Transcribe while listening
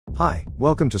Hi,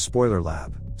 welcome to Spoiler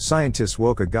Lab. Scientists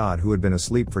woke a god who had been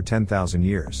asleep for 10,000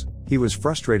 years. He was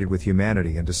frustrated with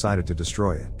humanity and decided to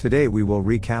destroy it. Today we will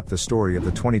recap the story of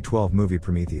the 2012 movie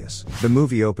Prometheus. The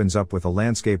movie opens up with a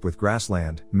landscape with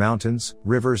grassland, mountains,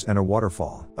 rivers and a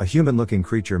waterfall. A human-looking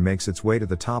creature makes its way to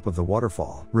the top of the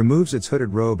waterfall, removes its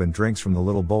hooded robe and drinks from the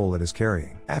little bowl it is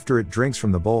carrying. After it drinks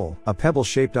from the bowl, a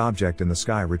pebble-shaped object in the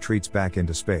sky retreats back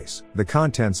into space. The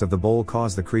contents of the bowl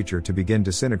cause the creature to begin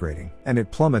disintegrating, and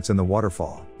it plummets in the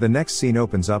waterfall. The next scene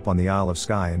opens up on the Isle of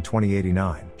Skye in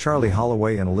 2089. Charlie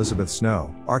Holloway and Elizabeth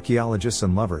Snow, archaeologists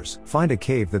and lovers, find a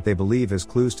cave that they believe is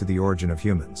clues to the origin of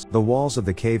humans. The walls of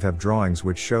the cave have drawings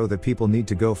which show that people need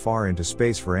to go far into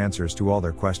space for answers to all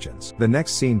their questions. The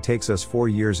next scene takes us 4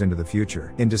 years into the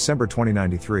future. In December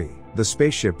 2093, the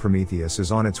spaceship Prometheus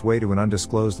is on its way to an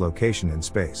undisclosed location in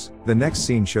space. The next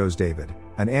scene shows David,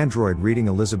 an android reading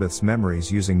Elizabeth's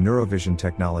memories using neurovision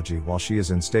technology while she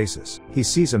is in stasis. He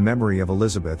sees a memory of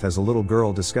Elizabeth as a little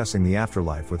girl discussing the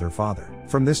afterlife with her father.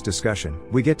 From this discussion,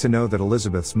 we get to know that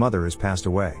Elizabeth's mother has passed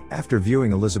away. After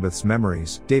viewing Elizabeth's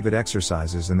memories, David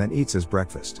exercises and then eats his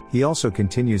breakfast. He also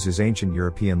continues his ancient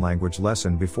European language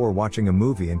lesson before watching a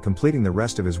movie and completing the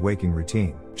rest of his waking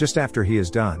routine. Just after he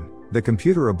is done, the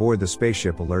computer aboard the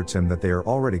spaceship alerts him that they are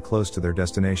already close to their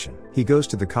destination. He goes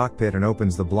to the cockpit and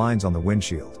opens the blinds on the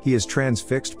windshield. He is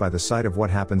transfixed by the sight of what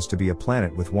happens to be a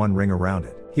planet with one ring around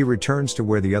it. He returns to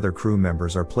where the other crew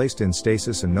members are placed in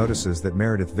stasis and notices that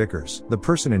Meredith Vickers, the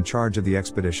person in charge of the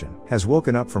expedition, has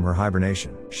woken up from her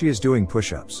hibernation. She is doing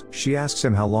push-ups. She asks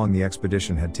him how long the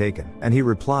expedition had taken, and he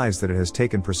replies that it has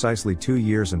taken precisely 2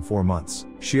 years and 4 months.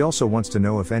 She also wants to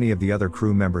know if any of the other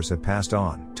crew members have passed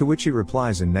on, to which he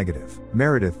replies in negative.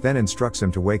 Meredith then instructs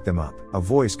him to wake them up. A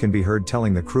voice can be heard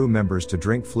telling the crew members to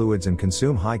drink fluids and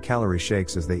consume high-calorie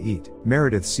shakes as they eat.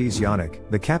 Meredith sees Yannick,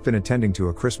 the captain, attending to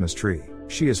a Christmas tree.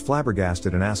 She is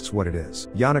flabbergasted and asks what it is.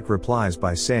 Yannick replies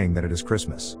by saying that it is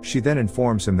Christmas. She then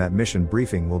informs him that mission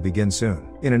briefing will begin soon.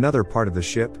 In another part of the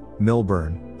ship,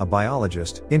 Milburn, a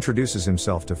biologist, introduces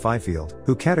himself to Fifield,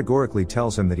 who categorically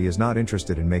tells him that he is not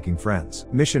interested in making friends.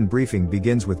 Mission briefing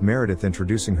begins with Meredith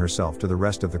introducing herself to the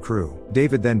rest of the crew.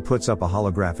 David then puts up a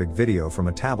holographic video from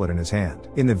a tablet in his hand.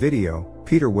 In the video,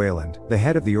 Peter Wayland, the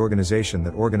head of the organization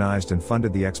that organized and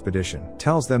funded the expedition,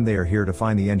 tells them they are here to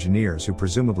find the engineers who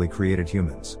presumably created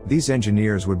humans. These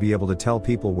engineers would be able to tell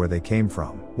people where they came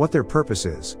from, what their purpose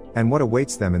is, and what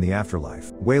awaits them in the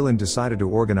afterlife. Wayland decided to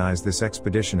organize this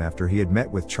expedition after he had met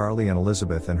with Charlie and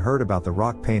Elizabeth and heard about the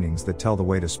rock paintings that tell the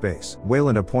way to space.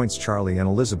 Wayland appoints Charlie and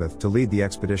Elizabeth to lead the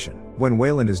expedition. When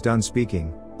Wayland is done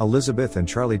speaking, Elizabeth and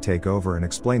Charlie take over and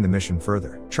explain the mission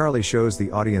further. Charlie shows the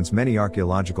audience many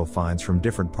archaeological finds from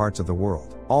different parts of the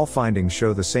world. All findings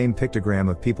show the same pictogram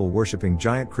of people worshipping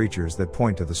giant creatures that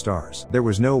point to the stars. There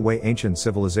was no way ancient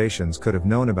civilizations could have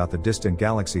known about the distant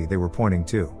galaxy they were pointing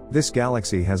to. This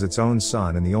galaxy has its own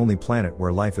sun and the only planet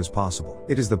where life is possible.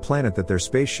 It is the planet that their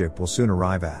spaceship will soon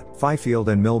arrive at. Fifield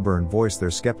and Milburn voice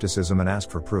their skepticism and ask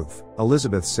for proof.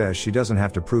 Elizabeth says she doesn't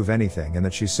have to prove anything and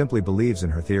that she simply believes in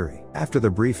her theory. After the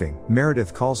briefing,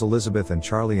 Meredith calls Elizabeth and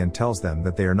Charlie and tells them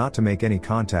that they are not to make any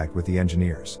contact with the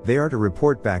engineers. They are to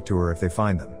report back to her if they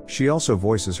find them. She also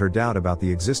voices her doubt about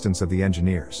the existence of the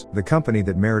engineers. The company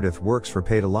that Meredith works for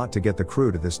paid a lot to get the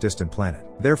crew to this distant planet.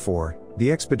 Therefore,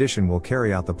 the expedition will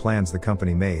carry out the plans the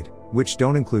company made, which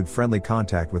don't include friendly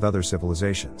contact with other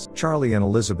civilizations. Charlie and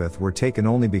Elizabeth were taken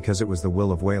only because it was the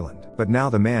will of Wayland. But now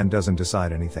the man doesn't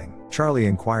decide anything. Charlie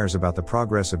inquires about the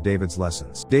progress of David's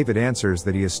lessons. David answers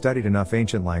that he has studied enough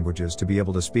ancient languages to be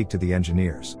able to speak to the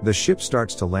engineers. The ship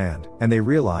starts to land, and they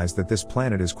realize that this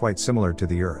planet is quite similar to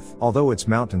the Earth, although its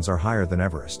mountains are higher than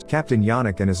Everest. Captain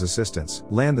Yannick and his assistants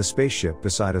land the spaceship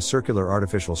beside a circular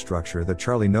artificial structure that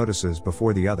Charlie notices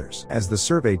before the others. As the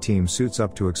survey team suits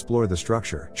up to explore the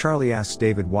structure, Charlie asks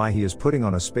David why he is putting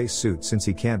on a space suit since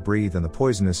he can't breathe and the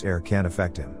poisonous air can't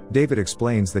affect him. David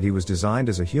explains that he was designed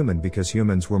as a human because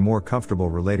humans were more comfortable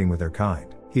relating with their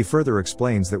kind. He further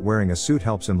explains that wearing a suit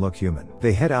helps him look human.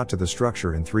 They head out to the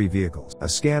structure in 3 vehicles. A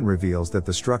scan reveals that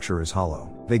the structure is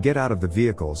hollow. They get out of the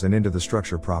vehicles and into the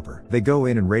structure proper. They go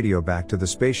in and radio back to the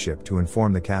spaceship to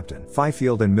inform the captain.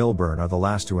 Fifield and Milburn are the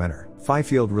last to enter.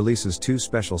 Fifield releases 2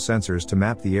 special sensors to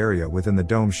map the area within the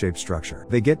dome-shaped structure.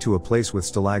 They get to a place with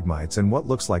stalagmites and what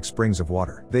looks like springs of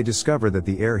water. They discover that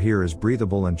the air here is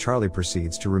breathable and Charlie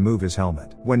proceeds to remove his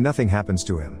helmet. When nothing happens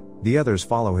to him, The others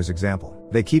follow his example.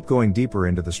 They keep going deeper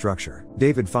into the structure.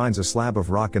 David finds a slab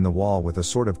of rock in the wall with a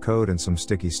sort of code and some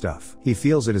sticky stuff. He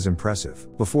feels it is impressive.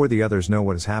 Before the others know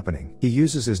what is happening, he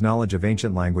uses his knowledge of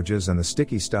ancient languages and the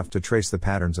sticky stuff to trace the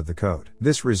patterns of the code.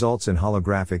 This results in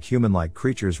holographic human-like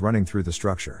creatures running through the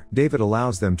structure. David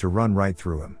allows them to run right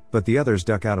through him, but the others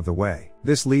duck out of the way.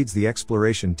 This leads the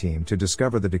exploration team to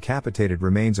discover the decapitated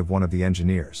remains of one of the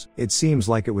engineers. It seems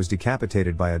like it was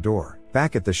decapitated by a door.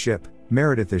 Back at the ship,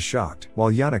 Meredith is shocked,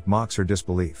 while Yannick mocks her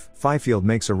disbelief. Fifield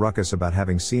makes a ruckus about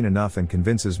having seen enough and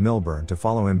convinces Milburn to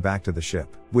follow him back to the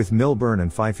ship. With Milburn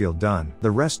and Fifield done,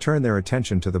 the rest turn their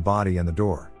attention to the body and the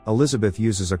door. Elizabeth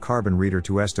uses a carbon reader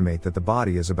to estimate that the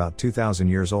body is about 2,000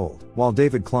 years old, while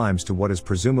David climbs to what is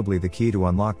presumably the key to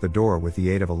unlock the door with the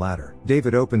aid of a ladder.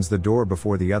 David opens the door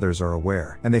before the others are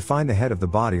aware, and they find the head of the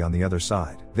body on the other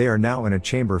side. They are now in a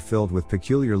chamber filled with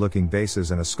peculiar-looking vases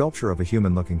and a sculpture of a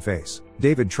human-looking face.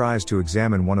 David tries to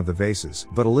examine one of the vases,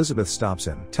 but Elizabeth stops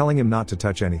him, telling him not to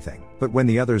touch anything. But when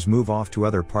the others move off to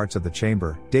other parts of the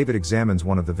chamber, David examines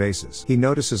one of the vases. He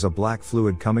notices a black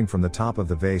fluid coming from the top of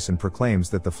the vase and proclaims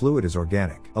that the fluid is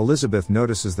organic. Elizabeth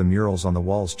notices the murals on the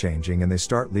walls changing and they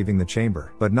start leaving the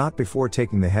chamber, but not before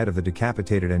taking the head of the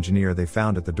decapitated engineer they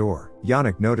found at the door.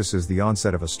 Yannick notices the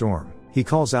onset of a storm. He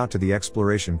calls out to the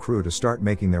exploration crew to start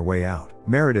making their way out.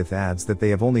 Meredith adds that they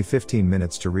have only 15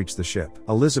 minutes to reach the ship.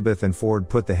 Elizabeth and Ford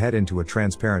put the head into a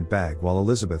transparent bag while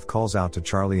Elizabeth calls out to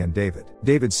Charlie and David.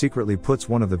 David secretly puts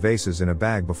one of the vases in a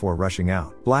bag before rushing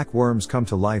out. Black worms come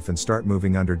to life and start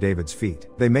moving under David's feet.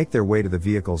 They make their way to the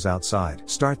vehicles outside,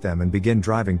 start them and begin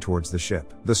driving towards the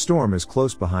ship. The storm is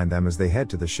close behind them as they head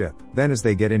to the ship. Then as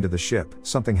they get into the ship,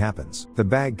 something happens. The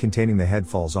bag containing the head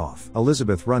falls off.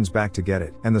 Elizabeth runs back to get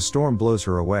it, and the storm blows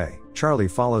her away. Charlie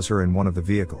follows her in one of the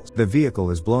vehicles. The vehicle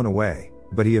is blown away,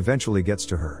 but he eventually gets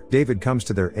to her. David comes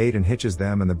to their aid and hitches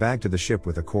them and the bag to the ship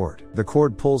with a cord. The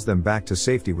cord pulls them back to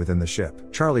safety within the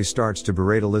ship. Charlie starts to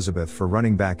berate Elizabeth for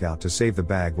running back out to save the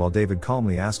bag while David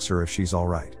calmly asks her if she's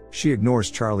alright. She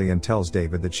ignores Charlie and tells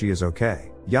David that she is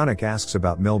okay. Yannick asks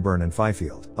about Milburn and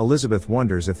Fifield. Elizabeth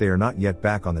wonders if they are not yet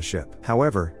back on the ship.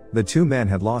 However, the two men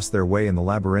had lost their way in the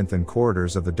labyrinthine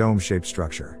corridors of the dome-shaped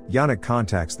structure. Yannick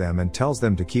contacts them and tells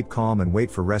them to keep calm and wait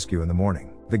for rescue in the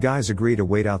morning. The guys agree to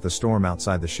wait out the storm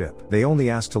outside the ship. They only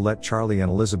ask to let Charlie and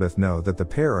Elizabeth know that the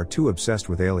pair are too obsessed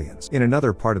with aliens. In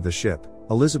another part of the ship,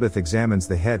 Elizabeth examines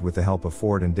the head with the help of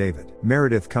Ford and David.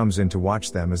 Meredith comes in to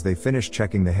watch them as they finish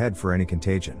checking the head for any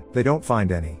contagion. They don't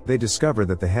find any. They discover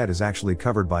that the head is actually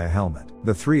covered by a helmet.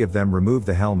 The three of them remove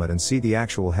the helmet and see the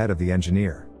actual head of the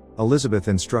engineer. Elizabeth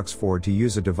instructs Ford to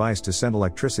use a device to send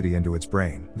electricity into its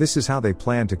brain. This is how they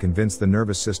plan to convince the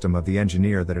nervous system of the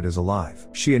engineer that it is alive.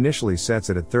 She initially sets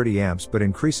it at 30 amps but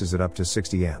increases it up to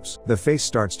 60 amps. The face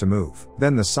starts to move.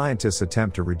 Then the scientists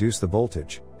attempt to reduce the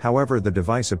voltage. However, the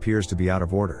device appears to be out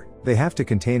of order. They have to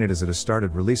contain it as it has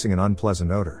started releasing an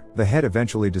unpleasant odor. The head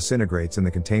eventually disintegrates in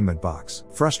the containment box.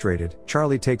 Frustrated,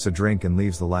 Charlie takes a drink and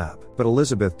leaves the lab. But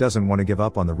Elizabeth doesn't want to give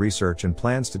up on the research and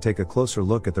plans to take a closer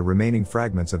look at the remaining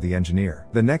fragments of the engineer.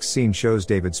 The next scene shows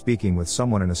David speaking with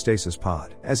someone in a stasis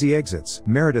pod. As he exits,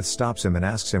 Meredith stops him and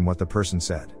asks him what the person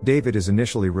said. David is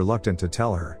initially reluctant to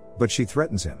tell her, but she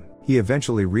threatens him. He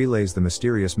eventually relays the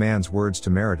mysterious man's words to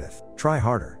Meredith. Try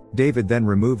harder. David then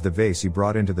removed the vase he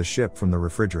brought into the ship from the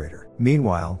refrigerator.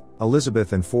 Meanwhile,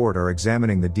 Elizabeth and Ford are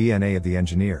examining the DNA of the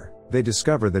engineer. They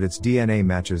discover that its DNA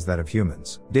matches that of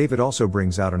humans. David also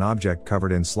brings out an object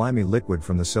covered in slimy liquid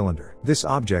from the cylinder. This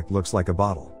object looks like a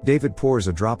bottle. David pours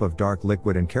a drop of dark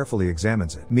liquid and carefully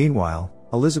examines it. Meanwhile,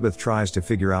 Elizabeth tries to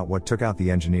figure out what took out the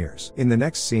engineers. In the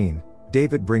next scene,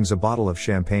 David brings a bottle of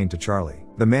champagne to Charlie.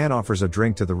 The man offers a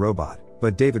drink to the robot,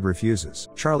 but David refuses.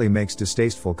 Charlie makes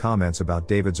distasteful comments about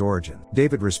David's origin.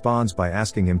 David responds by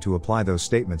asking him to apply those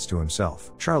statements to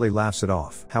himself. Charlie laughs it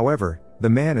off. However, the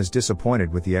man is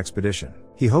disappointed with the expedition.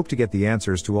 He hoped to get the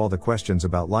answers to all the questions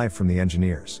about life from the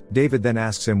engineers. David then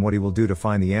asks him what he will do to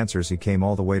find the answers he came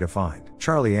all the way to find.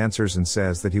 Charlie answers and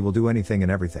says that he will do anything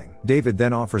and everything. David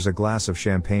then offers a glass of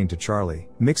champagne to Charlie,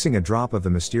 mixing a drop of the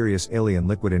mysterious alien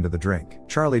liquid into the drink.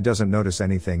 Charlie doesn't notice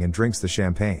anything and drinks the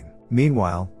champagne.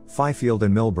 Meanwhile, Fifield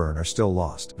and Milburn are still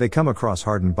lost. They come across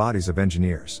hardened bodies of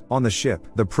engineers. On the ship,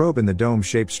 the probe in the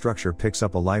dome-shaped structure picks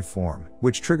up a life form,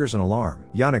 which triggers an alarm.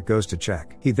 Yannick goes to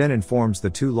check. He then informs the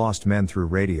two lost men through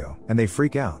radio, and they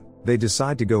freak out. They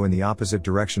decide to go in the opposite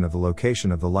direction of the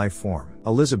location of the life form.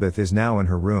 Elizabeth is now in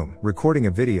her room, recording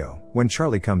a video, when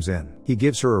Charlie comes in. He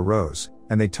gives her a rose,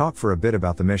 and they talk for a bit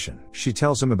about the mission. She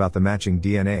tells him about the matching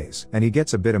DNAs, and he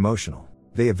gets a bit emotional.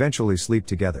 They eventually sleep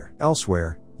together.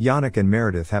 Elsewhere, Yannick and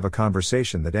Meredith have a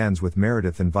conversation that ends with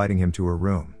Meredith inviting him to her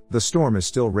room. The storm is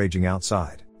still raging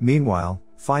outside. Meanwhile,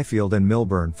 Fifield and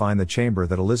Milburn find the chamber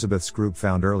that Elizabeth's group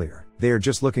found earlier. They are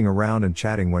just looking around and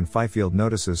chatting when Fifield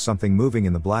notices something moving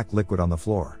in the black liquid on the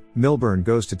floor. Milburn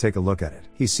goes to take a look at it.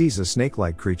 He sees a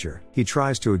snake-like creature. He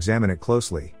tries to examine it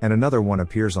closely, and another one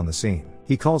appears on the scene.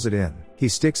 He calls it in. He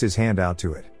sticks his hand out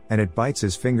to it, and it bites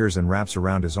his fingers and wraps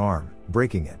around his arm,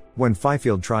 breaking it. When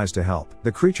Fifield tries to help,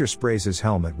 the creature sprays his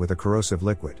helmet with a corrosive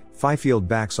liquid. Fifield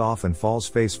backs off and falls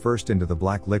face first into the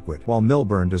black liquid, while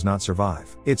Milburn does not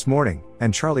survive. It's morning,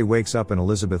 and Charlie wakes up in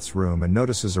Elizabeth's room and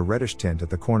notices a reddish tint at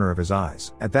the corner of his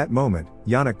eyes. At that moment,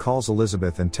 Yannick calls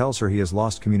Elizabeth and tells her he has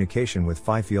lost communication with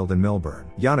Fifield and Milburn.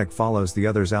 Yannick follows the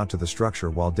others out to the structure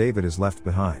while David is left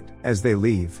behind. As they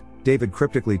leave, David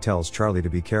cryptically tells Charlie to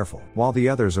be careful. While the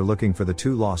others are looking for the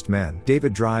two lost men,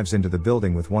 David drives into the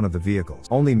building with one of the vehicles.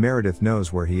 Only Meredith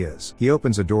knows where he is. He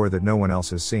opens a door that no one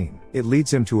else has seen. It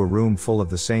leads him to a room full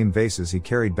of the same vases he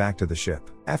carried back to the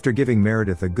ship. After giving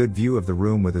Meredith a good view of the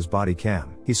room with his body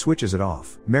cam, he switches it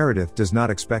off. Meredith does not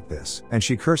expect this, and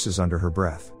she curses under her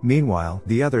breath. Meanwhile,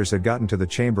 the others had gotten to the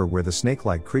chamber where the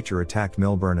snake-like creature attacked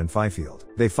Milburn and Fifield.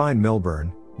 They find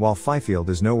Milburn, while Fifield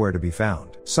is nowhere to be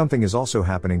found. Something is also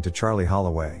happening to Charlie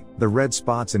Holloway. The red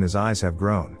spots in his eyes have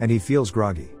grown, and he feels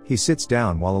groggy. He sits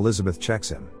down while Elizabeth checks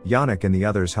him. Yannick and the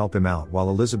others help him out while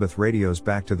Elizabeth radios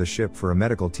back to the ship for a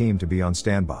medical team to be on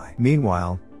standby.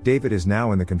 Meanwhile, David is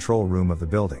now in the control room of the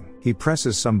building. He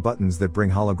presses some buttons that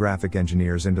bring holographic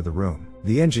engineers into the room.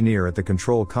 The engineer at the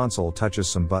control console touches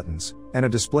some buttons, and a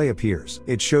display appears.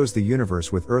 It shows the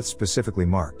universe with Earth specifically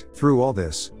marked. Through all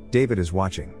this, David is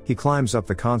watching. He climbs up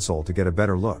the console to get a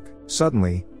better look.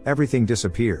 Suddenly, everything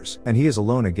disappears, and he is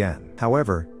alone again.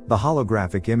 However, the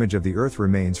holographic image of the Earth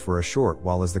remains for a short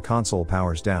while as the console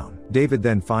powers down. David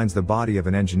then finds the body of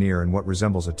an engineer in what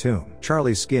resembles a tomb.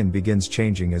 Charlie's skin begins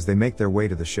changing as they make their way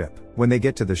to the ship. When they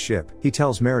get to the ship, he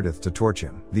tells Meredith to torch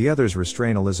him. The others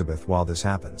restrain Elizabeth while this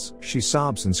happens. She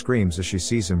sobs and screams as she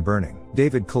sees him burning.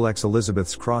 David collects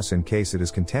Elizabeth's cross in case it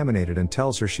is contaminated and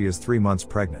tells her she is 3 months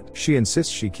pregnant. She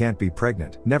insists she can't be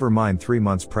pregnant, never mind 3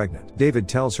 months pregnant. David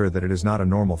tells her that it is not a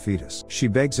normal fetus. She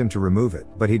begs him to remove it,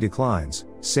 but he declines,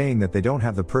 saying that they don't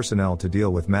have the personnel to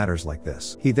deal with matters like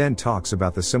this. He then talks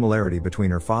about the similarity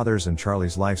between her father's and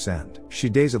Charlie's life's end. She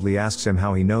dazedly asks him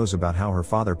how he knows about how her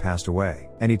father passed away,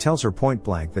 and he tells her point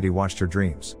blank that he watched her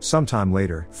dreams. Sometime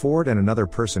later, Ford and another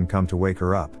person come to wake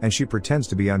her up, and she pretends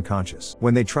to be unconscious.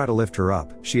 When they try to lift her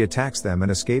up, she attacks them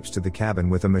and escapes to the cabin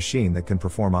with a machine that can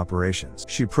perform operations.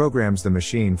 She programs the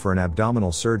machine for an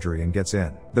abdominal surgery and gets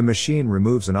in. The machine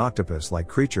removes an octopus-like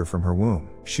creature from her womb.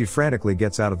 She frantically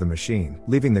gets out of the machine,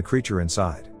 leaving the creature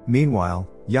inside. Meanwhile,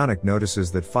 Yannick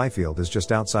notices that Fifield is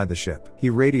just outside the ship. He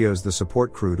radios the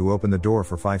support crew to open the door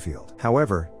for Fifield.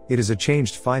 However, it is a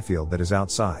changed Fifield that is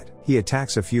outside. He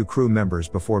attacks a few crew members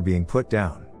before being put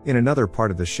down. In another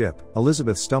part of the ship,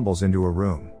 Elizabeth stumbles into a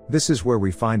room. This is where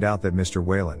we find out that Mr.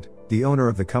 Wayland, the owner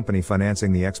of the company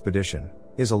financing the expedition,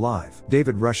 is alive.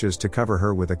 David rushes to cover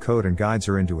her with a coat and guides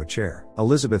her into a chair.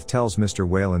 Elizabeth tells Mr.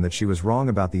 Wayland that she was wrong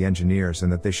about the engineers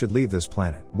and that they should leave this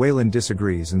planet. Wayland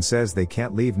disagrees and says they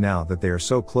can't leave now that they are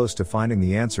so close to finding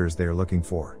the answers they are looking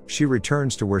for. She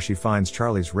returns to where she finds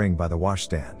Charlie's ring by the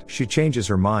washstand. She changes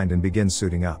her mind and begins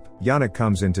suiting up. Yannick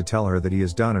comes in to tell her that he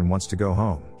is done and wants to go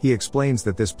home. He explains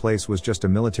that this place was just a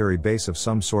military base of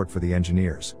some sort for the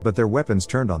engineers, but their weapons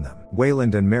turned on them.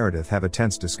 Wayland and Meredith have a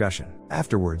tense discussion.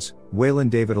 Afterwards,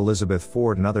 Wayland, David, Elizabeth,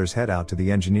 Ford and others head out to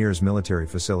the engineers' military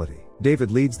facility.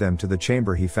 David leads them to the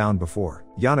chamber he found before.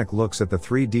 Yannick looks at the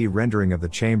 3D rendering of the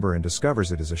chamber and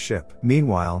discovers it is a ship.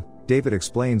 Meanwhile, David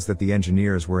explains that the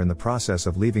engineers were in the process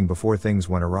of leaving before things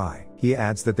went awry. He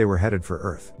adds that they were headed for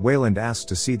Earth. Wayland asks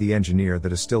to see the engineer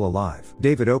that is still alive.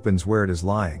 David opens where it is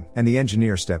lying, and the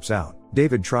engineer steps out.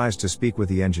 David tries to speak with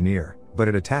the engineer, but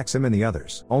it attacks him and the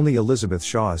others. Only Elizabeth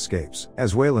Shaw escapes.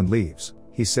 As Wayland leaves,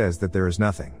 he says that there is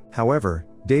nothing. However,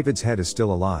 David's head is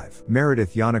still alive.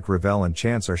 Meredith, Yannick, Ravel and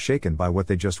Chance are shaken by what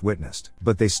they just witnessed,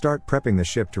 but they start prepping the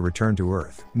ship to return to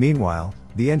Earth. Meanwhile,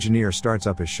 the engineer starts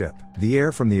up his ship. The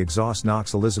air from the exhaust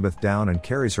knocks Elizabeth down and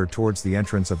carries her towards the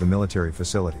entrance of the military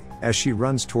facility. As she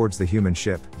runs towards the human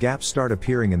ship, gaps start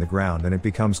appearing in the ground and it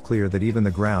becomes clear that even the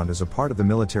ground is a part of the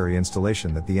military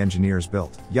installation that the engineers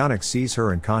built. Yannick sees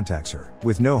her and contacts her.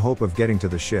 With no hope of getting to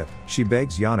the ship, she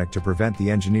begs Yannick to prevent the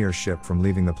engineer's ship from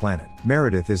leaving the planet.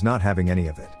 Meredith is not having any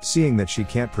of it. Seeing that she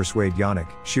can't persuade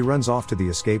Yannick, she runs off to the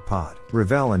escape pod.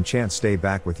 Ravel and Chance stay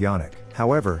back with Yannick.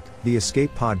 However, the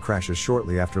escape pod crashes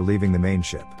shortly after leaving the main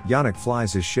ship. Yannick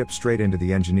flies his ship straight into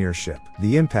the engineer's ship.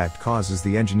 The impact causes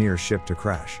the engineer's ship to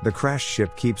crash. The crashed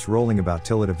ship keeps rolling about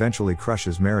till it eventually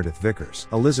crushes Meredith Vickers.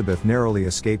 Elizabeth narrowly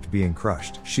escaped being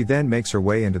crushed. She then makes her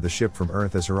way into the ship from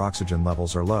Earth as her oxygen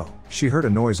levels are low. She heard a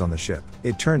noise on the ship.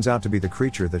 It turns out to be the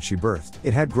creature that she birthed.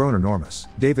 It had grown enormous.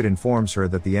 David informs her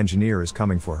that the engineer is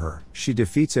coming for her. She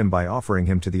defeats him by offering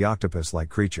him to the octopus-like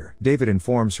creature. David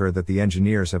informs her that the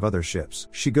engineers have other ships.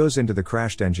 She goes into the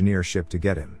crashed engineer ship to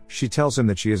get him. She tells him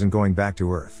that she isn't going back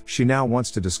to Earth. She now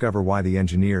wants to discover why the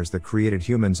engineers that created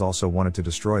humans also wanted to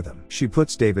destroy them. She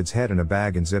puts David's head in a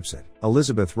bag and zips it.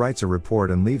 Elizabeth writes a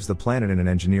report and leaves the planet in an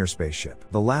engineer spaceship.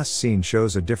 The last scene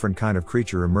shows a different kind of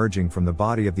creature emerging from the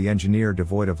body of the engineer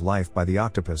devoid of life by the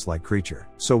octopus-like creature.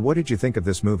 So what did you think of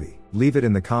this movie? Leave it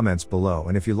in the comments below,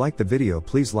 and if you liked the video,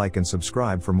 please like and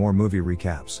subscribe for more movie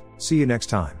recaps. See you next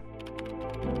time.